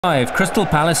Crystal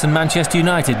Palace and Manchester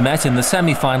United met in the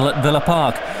semi-final at Villa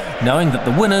Park, knowing that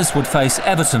the winners would face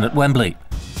Everton at Wembley.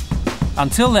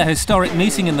 Until their historic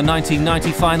meeting in the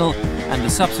 1990 final and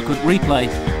the subsequent replay,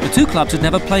 the two clubs had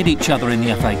never played each other in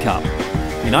the FA Cup.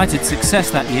 United's success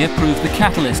that year proved the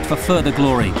catalyst for further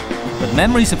glory, but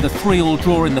memories of the 3-3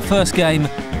 draw in the first game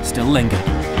still linger.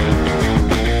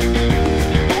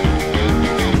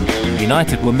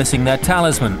 United were missing their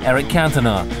talisman, Eric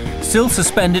Cantona, still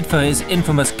suspended for his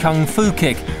infamous kung fu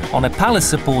kick on a Palace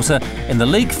supporter in the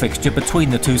league fixture between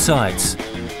the two sides.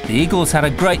 The Eagles had a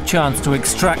great chance to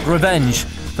extract revenge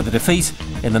for the defeat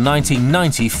in the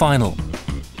 1990 final.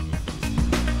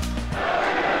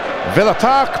 Villa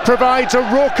Park provides a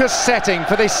raucous setting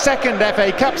for the second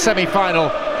FA Cup semi-final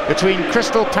between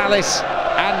Crystal Palace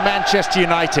and Manchester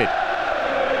United.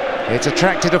 It's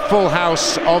attracted a full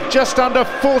house of just under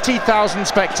 40,000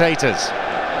 spectators.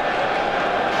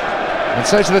 And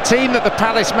so to the team that the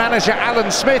Palace manager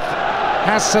Alan Smith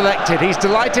has selected. He's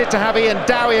delighted to have Ian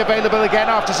Dowie available again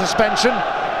after suspension.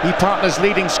 He partners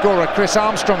leading scorer Chris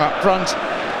Armstrong up front,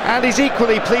 and he's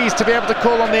equally pleased to be able to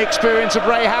call on the experience of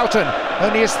Ray Houghton,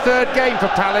 only his third game for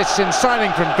Palace since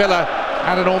signing from Villa,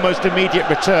 and an almost immediate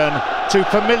return to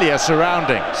familiar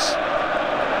surroundings.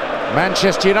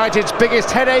 Manchester United's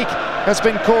biggest headache has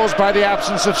been caused by the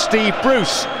absence of Steve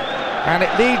Bruce, and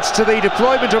it leads to the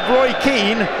deployment of Roy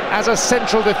Keane as a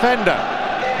central defender.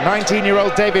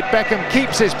 19-year-old David Beckham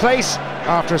keeps his place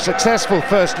after a successful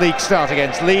first league start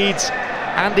against Leeds.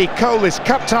 Andy Cole is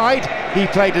cup-tied. He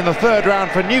played in the third round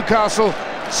for Newcastle,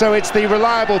 so it's the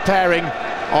reliable pairing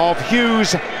of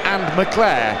Hughes and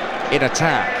McClare in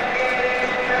attack.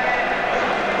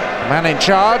 The man in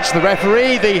charge, the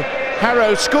referee, the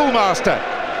Harrow schoolmaster,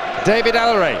 David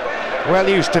Elleray, well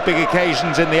used to big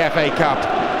occasions in the FA Cup.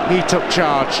 He took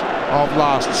charge of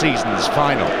last season's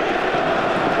final.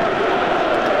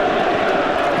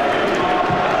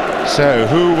 So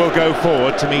who will go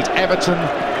forward to meet Everton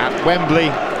at Wembley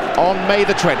on May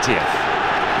the 20th?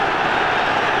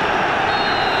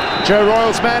 Joe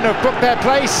Royle's men have booked their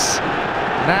place.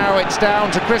 Now it's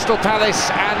down to Crystal Palace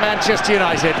and Manchester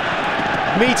United,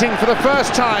 meeting for the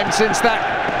first time since that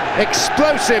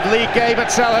explosive league game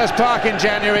at Selhurst Park in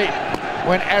January,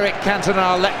 when Eric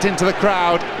Cantona leapt into the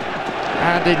crowd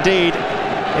and indeed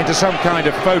into some kind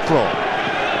of folklore.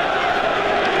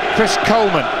 Chris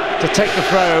Coleman to take the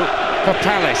throw for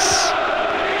Palace,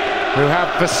 who have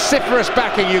vociferous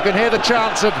backing. You can hear the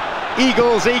chants of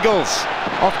Eagles, Eagles.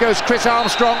 Off goes Chris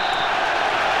Armstrong.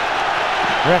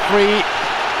 Referee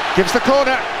gives the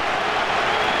corner.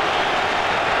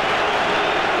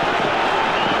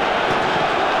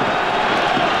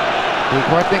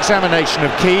 Quite an examination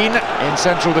of Keane in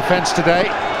central defence today.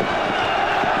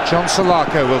 John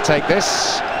Salako will take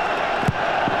this.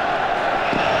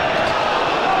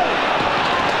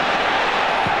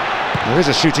 There is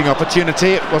a shooting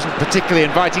opportunity. It wasn't particularly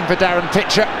inviting for Darren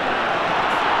Pitcher.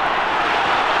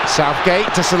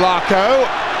 Southgate to Salako.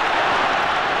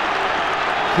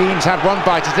 Keane's had one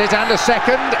bite at it and a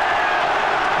second.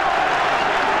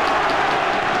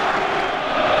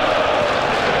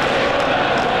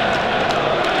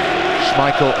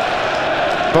 Schmeichel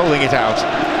bowling it out.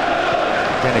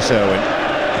 Dennis Irwin.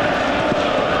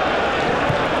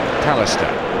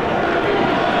 Pallister.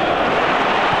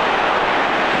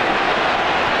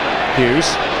 Hughes.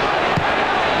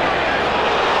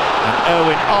 And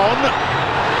Irwin on.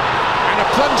 And a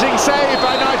plunging save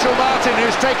by Nigel Martyn,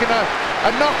 who's taken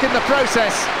a knock in the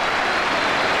process.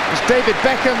 It was David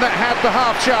Beckham that had the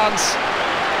half chance.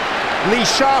 Lee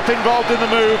Sharp involved in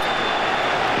the move.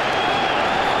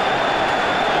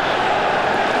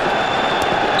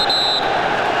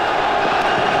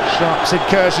 Sharp's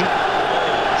incursion,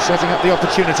 setting up the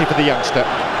opportunity for the youngster.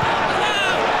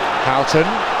 Houghton.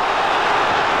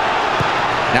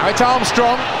 Now it's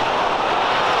Armstrong.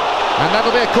 And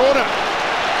that'll be a corner.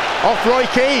 Off Roy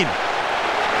Keane.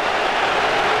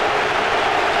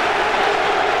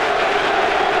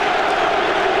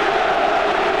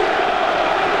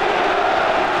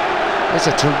 It's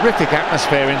a terrific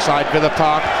atmosphere inside Villa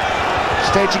Park,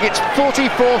 staging its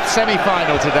 44th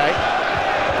semi-final today.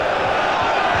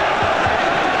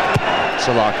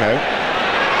 Salako.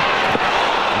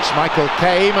 And Schmeichel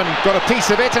came and got a piece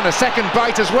of it, and a second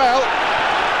bite as well.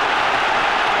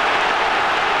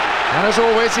 And as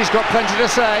always, he's got plenty to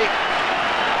say.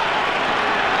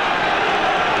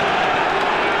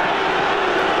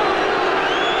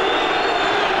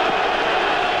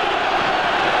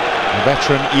 The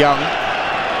veteran Young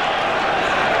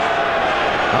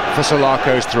up for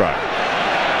Salako's throw.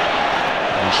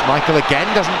 And Schmeichel again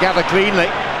doesn't gather cleanly.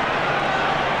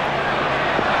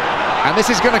 And this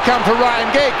is going to come for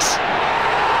Ryan Giggs,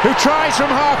 who tries from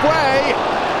halfway.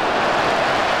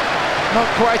 Not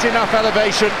quite enough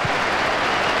elevation.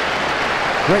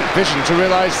 Great vision to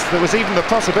realise there was even the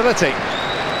possibility.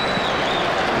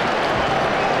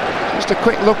 Just a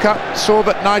quick look up, saw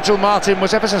that Nigel Martyn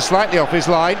was ever so slightly off his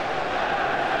line.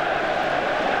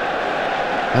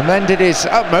 And then did his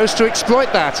utmost to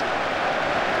exploit that.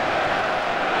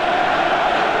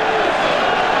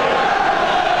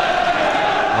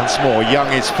 Once more,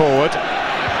 Young is forward.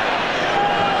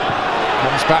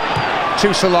 Comes back to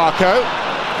Solarco.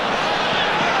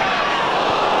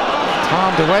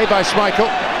 Palmed away by Schmeichel.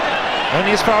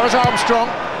 Only as far as Armstrong.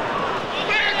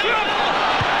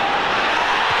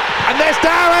 And there's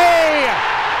Dowie!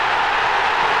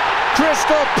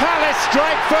 Crystal Palace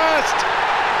strike first.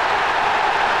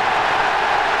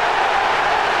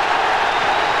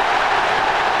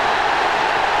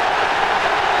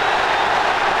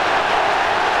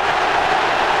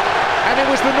 And it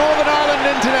was the Northern Ireland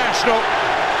international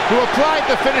who applied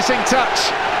the finishing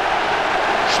touch.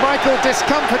 Schmeichel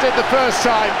discomforted the first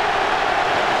time.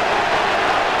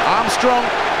 Armstrong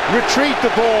retrieved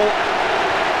the ball,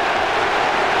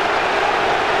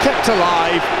 kept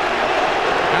alive,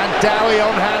 and Dowie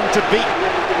on hand to beat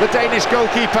the Danish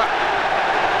goalkeeper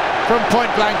from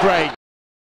point-blank range.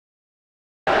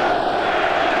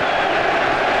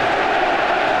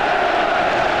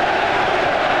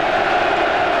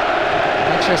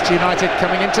 Manchester United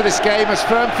coming into this game as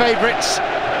firm favourites.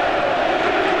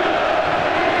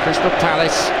 Crystal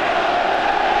Palace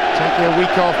taking a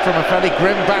week off from a fairly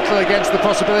grim battle against the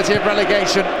possibility of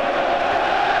relegation.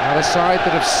 Now the side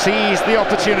that have seized the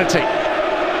opportunity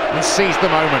and seized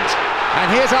the moment. And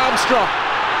here's Armstrong,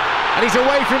 and he's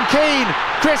away from Keane.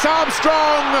 Chris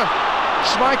Armstrong!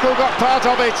 Schmeichel got part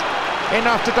of it,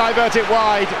 enough to divert it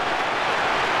wide.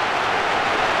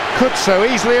 Could so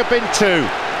easily have been two.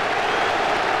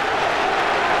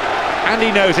 And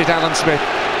he knows it, Alan Smith.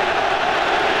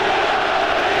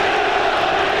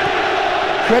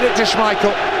 Credit to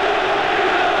Schmeichel.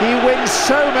 He wins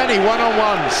so many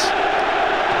one-on-ones.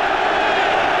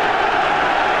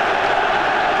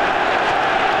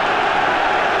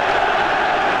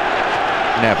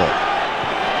 Neville.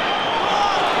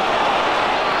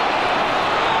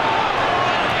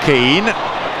 Keane.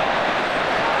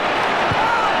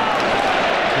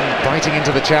 Biting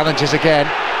into the challenges again.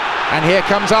 And here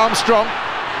comes Armstrong.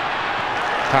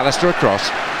 Pallister across.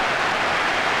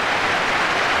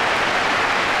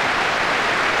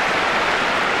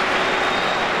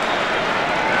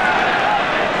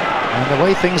 And the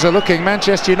way things are looking,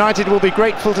 Manchester United will be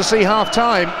grateful to see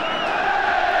half-time.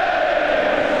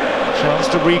 Chance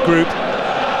to regroup.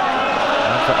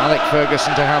 And for Alec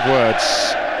Ferguson to have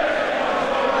words.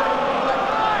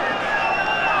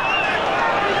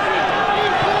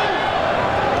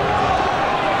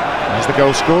 There's the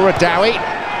goal scorer, Dowie.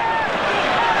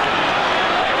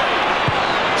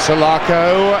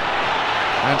 Solarco.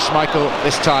 And Schmeichel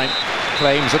this time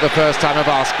claims at the first time of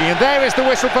asking. And there is the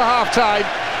whistle for half-time.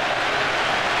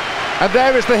 And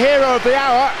there is the hero of the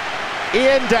hour,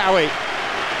 Ian Dowie,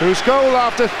 whose goal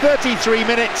after 33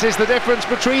 minutes is the difference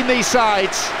between these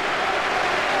sides.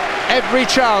 Every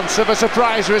chance of a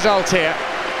surprise result here.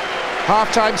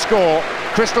 Half-time score,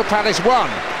 Crystal Palace 1,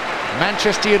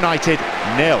 Manchester United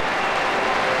 0.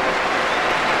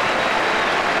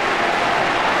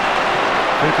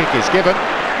 Free kick is given.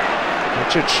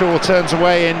 Richard Shaw turns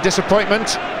away in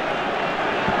disappointment.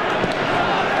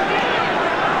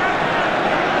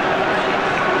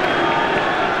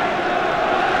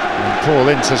 And Paul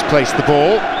Ince has placed the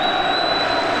ball.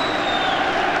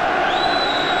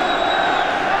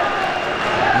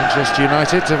 Manchester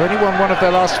United have only won one of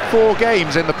their last 4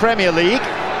 games in the Premier League.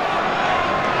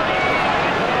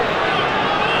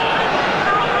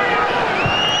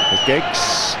 With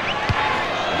Giggs.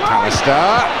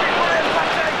 Pallister.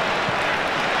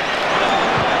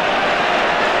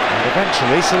 And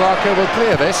eventually Solarco will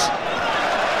clear this.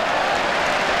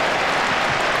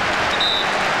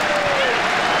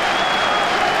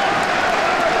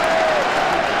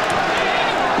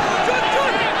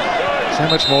 So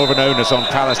much more of an onus on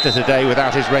Pallister today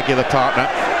without his regular partner.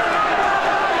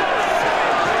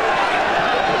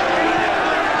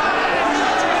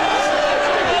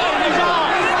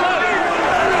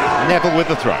 Neville with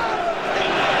the throw.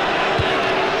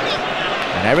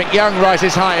 And Eric Young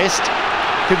rises highest,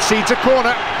 concedes a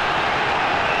corner.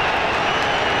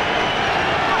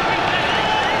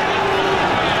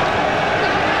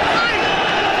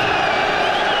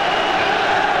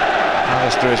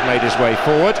 Pallister has made his way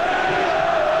forward.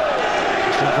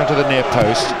 In front of the near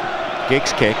post.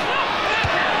 Giggs kick.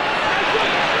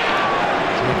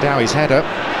 Dowie's header.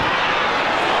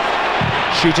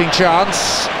 Shooting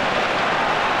chance.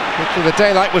 Quickly the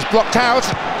daylight was blocked out.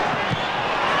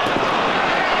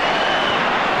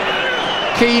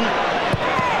 Keane.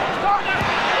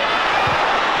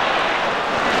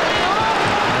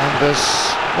 And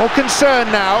there's more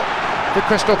concern now for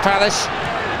Crystal Palace.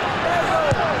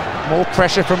 More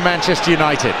pressure from Manchester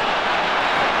United.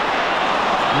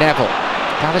 Neville.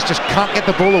 Palace just can't get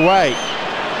the ball away.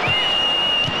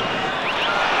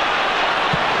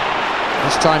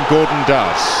 This time Gordon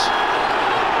does.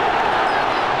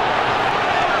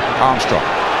 Armstrong.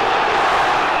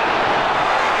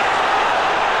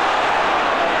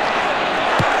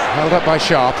 Held up by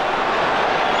Sharp.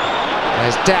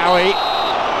 There's Dowie.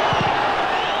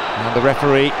 And the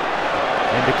referee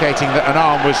indicating that an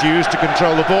arm was used to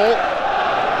control the ball.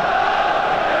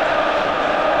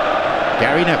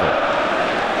 Gary Neville.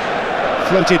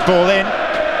 Floated ball in.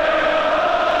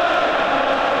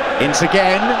 Ince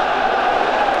again.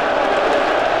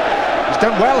 He's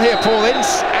done well here, Paul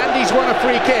Ince, and he's won a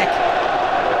free kick,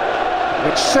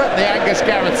 which certainly angers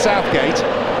Gareth Southgate.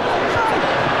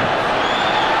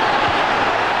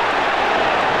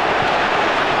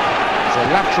 It's a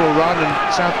lateral run, and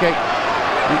Southgate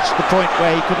reached the point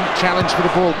where he couldn't challenge for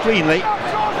the ball cleanly.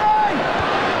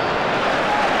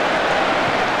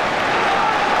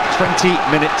 20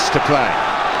 minutes to play.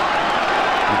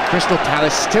 And Crystal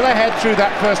Palace still ahead through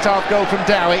that first half goal from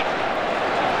Dowie.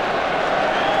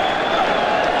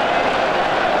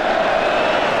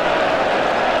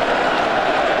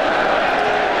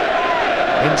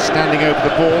 Ince standing over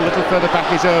the ball, a little further back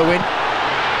is Irwin.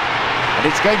 And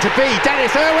it's going to be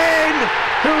Dennis Irwin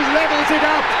who levels it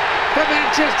up for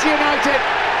Manchester United.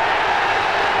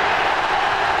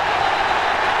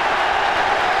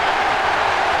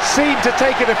 Seemed to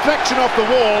take a deflection off the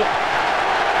wall,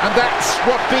 and that's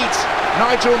what beat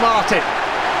Nigel Martyn.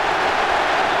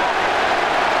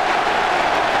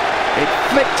 It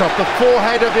flicked off the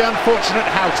forehead of the unfortunate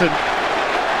Houghton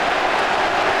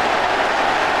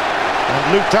and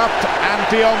looped up and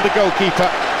beyond the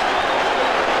goalkeeper.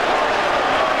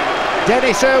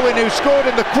 Dennis Irwin, who scored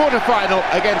in the quarter-final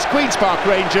against Queen's Park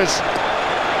Rangers,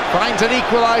 finds an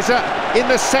equaliser in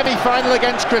the semi-final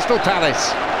against Crystal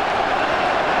Palace.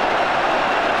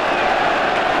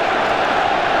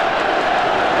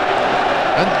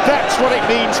 And that's what it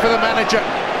means for the manager.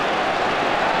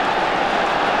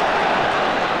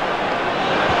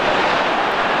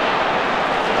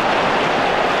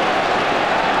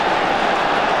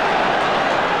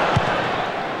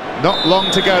 Not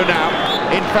long to go now.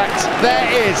 In fact, there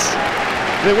is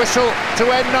the whistle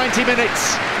to end 90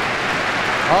 minutes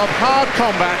of hard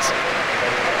combat.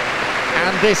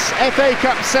 And this FA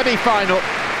Cup semi-final,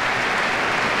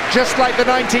 just like the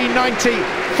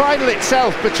 1990 final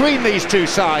itself between these two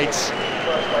sides,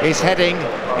 is heading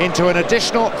into an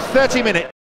additional 30 minutes.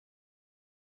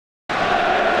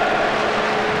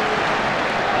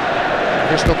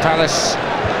 Crystal Palace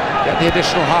get the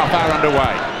additional half hour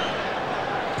underway,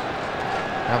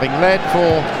 having led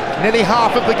for nearly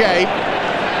half of the game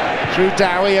through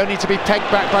Dowie, only to be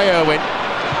pegged back by Irwin.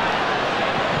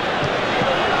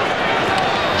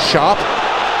 Sharp.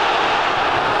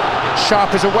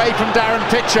 Sharp is away from Darren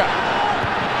Pitcher.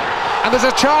 And there's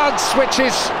a chance which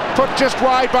is put just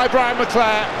wide by Brian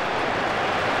McClair.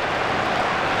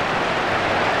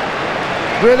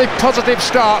 Really positive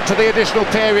start to the additional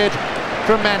period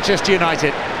from Manchester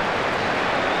United.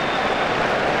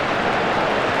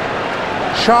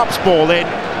 Sharp's ball in,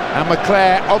 and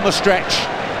McClair on the stretch,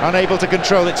 unable to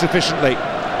control it sufficiently.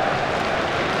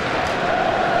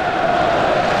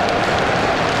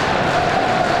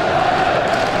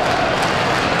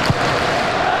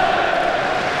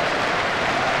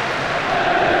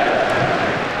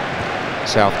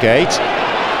 Southgate,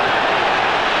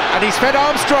 and he's fed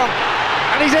Armstrong,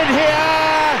 and he's in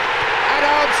here, and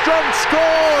Armstrong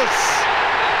scores!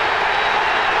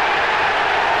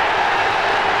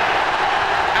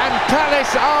 And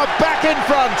Palace are back in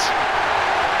front.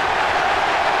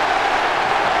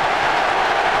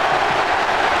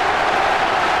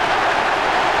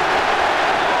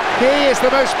 He is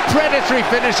the most predatory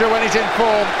finisher when he's in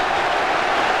form.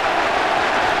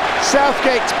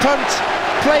 Southgate's punt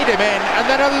played him in, and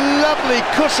then a lovely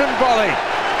cushion volley.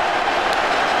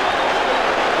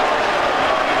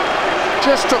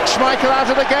 Just took Schmeichel out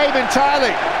of the game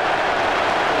entirely.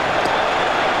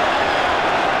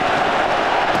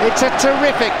 It's a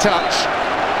terrific touch.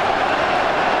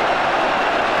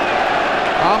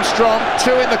 Armstrong,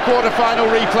 2 in the quarter-final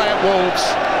replay at Wolves.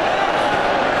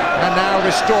 And now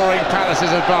restoring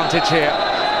Palace's advantage here.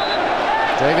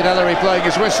 David Ellery blowing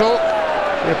his whistle.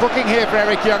 We're booking here for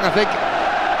Eric Young, I think.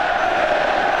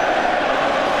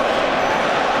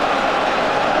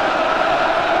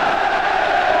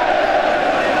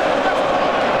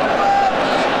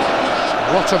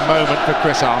 What a moment for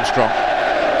Chris Armstrong.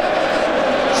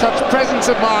 Such presence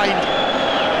of mind.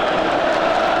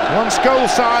 Once goal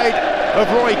side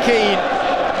of Roy Keane.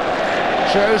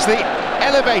 Shows the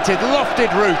elevated,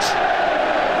 lofted route.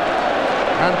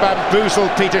 And bamboozled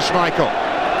Peter Schmeichel.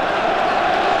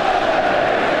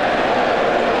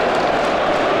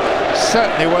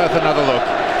 Certainly worth another look.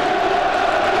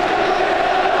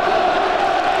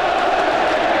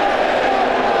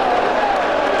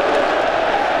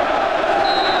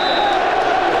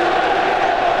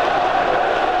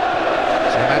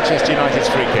 So Manchester United's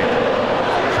free kick.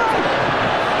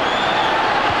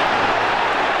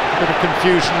 A bit of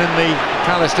confusion in the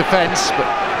Palace defence, but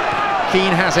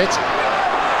Keane has it.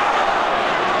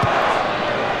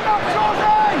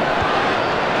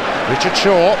 Richard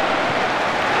Shaw.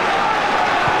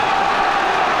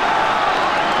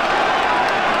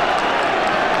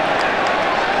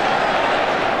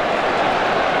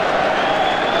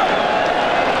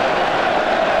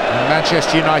 And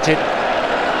Manchester United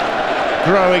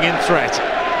growing in threat.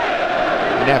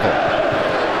 Neville.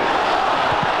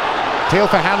 Appeal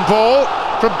for handball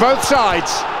from both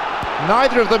sides.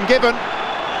 Neither of them given.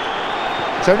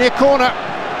 It's only a corner.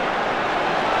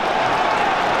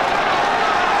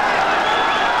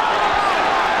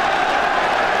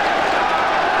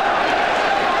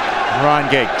 Ryan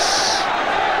Giggs,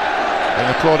 being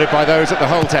applauded by those at the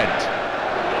Holt end.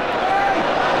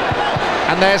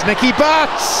 And there's Nicky Butt.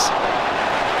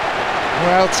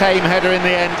 Well, tame header in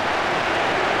the end.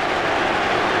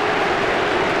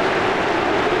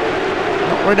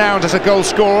 Not renowned as a goal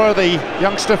scorer, the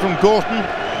youngster from Gorton.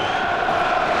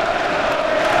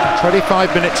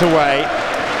 25 minutes away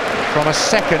from a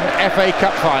second FA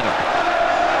Cup final.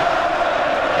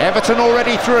 Everton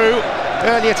already through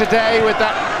earlier today with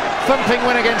that thumping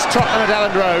win against Tottenham at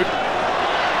Elland Road.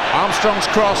 Armstrong's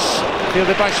cross,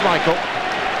 fielded by Schmeichel.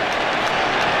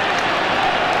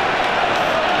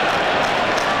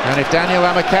 And if Daniel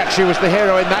Amokachi was the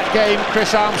hero in that game,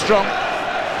 Chris Armstrong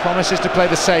promises to play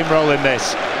the same role in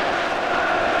this.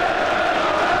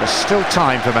 There's still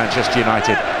time for Manchester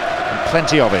United, and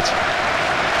plenty of it.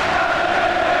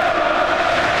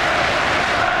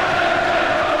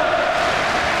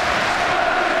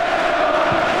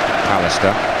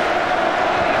 Pallister.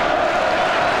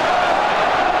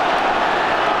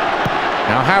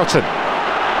 Now Houghton.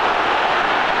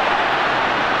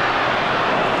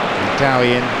 And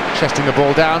Dowie in, chesting the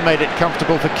ball down, made it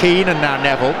comfortable for Keane, and now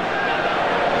Neville.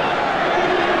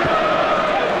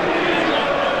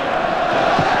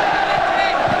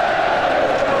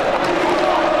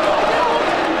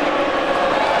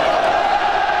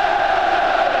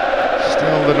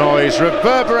 Still the noise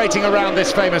reverberating around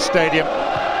this famous stadium.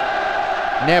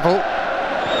 Neville.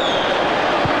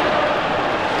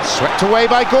 Swept away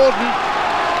by Gordon.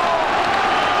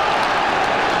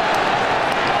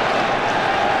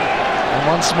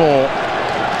 Once more,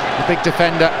 the big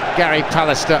defender, Gary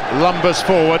Pallister, lumbers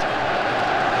forward.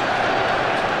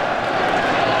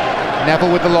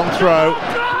 Neville with the long throw.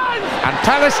 And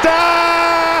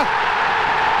Pallister!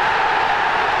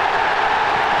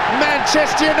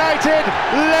 Manchester United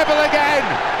level again!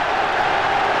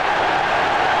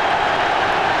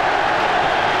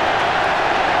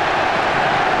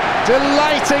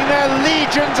 Delighting their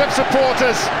legions of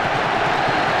supporters.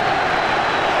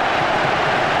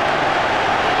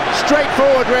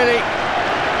 Straightforward, really.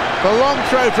 The long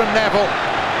throw from Neville.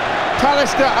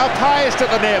 Pallister up highest at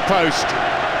the near post,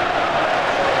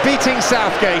 beating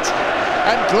Southgate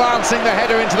and glancing the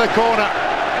header into the corner.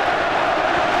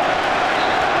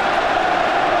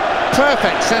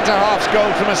 Perfect centre-half's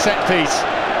goal from a set piece.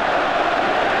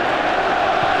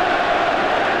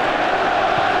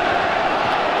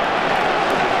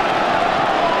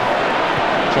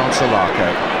 John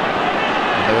Solarco.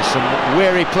 And there are some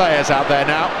weary players out there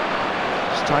now.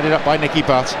 Tied up by Nicky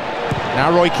Butt.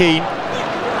 Now Roy Keane.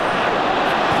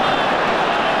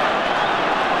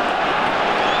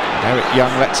 Eric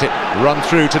Young lets it run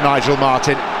through to Nigel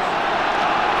Martyn.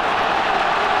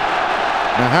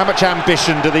 Now how much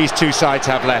ambition do these two sides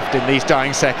have left in these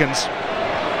dying seconds?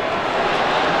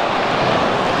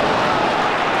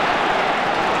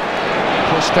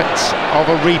 Prospects of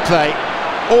a replay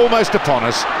almost upon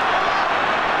us.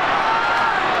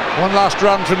 One last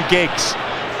run from Giggs.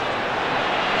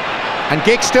 And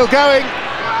Giggs still going,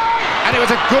 and it was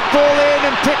a good ball in,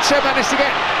 and Pitcher managed to get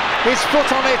his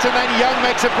foot on it, and then Young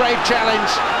makes a brave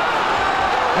challenge,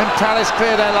 and Palace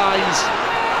clear their lines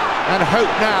and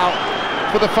hope now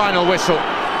for the final whistle.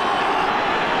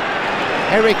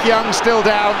 Eric Young still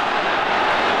down,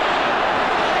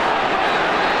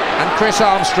 and Chris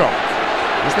Armstrong.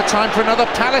 Is the time for another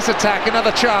Palace attack,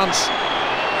 another chance?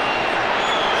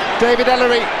 David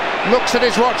Ellery looks at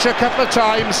his watch a couple of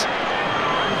times.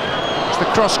 As the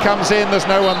cross comes in, there's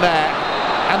no one there.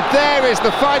 And there is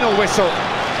the final whistle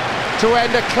to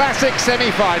end a classic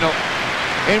semi-final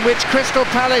in which Crystal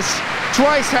Palace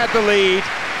twice had the lead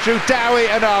through Dowie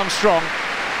and Armstrong,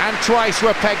 and twice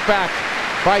were pegged back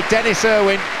by Dennis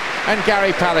Irwin and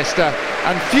Gary Pallister.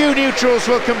 And few neutrals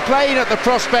will complain at the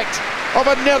prospect of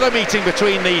another meeting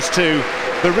between these two.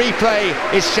 The replay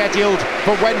is scheduled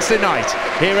for Wednesday night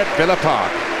here at Villa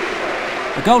Park.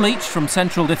 A goal each from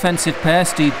central defensive pair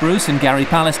Steve Bruce and Gary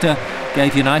Pallister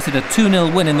gave United a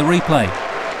 2-0 win in the replay,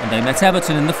 and they met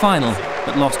Everton in the final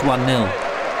but lost 1-0.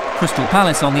 Crystal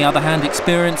Palace, on the other hand,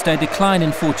 experienced a decline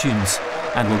in fortunes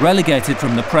and were relegated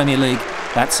from the Premier League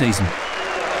that season.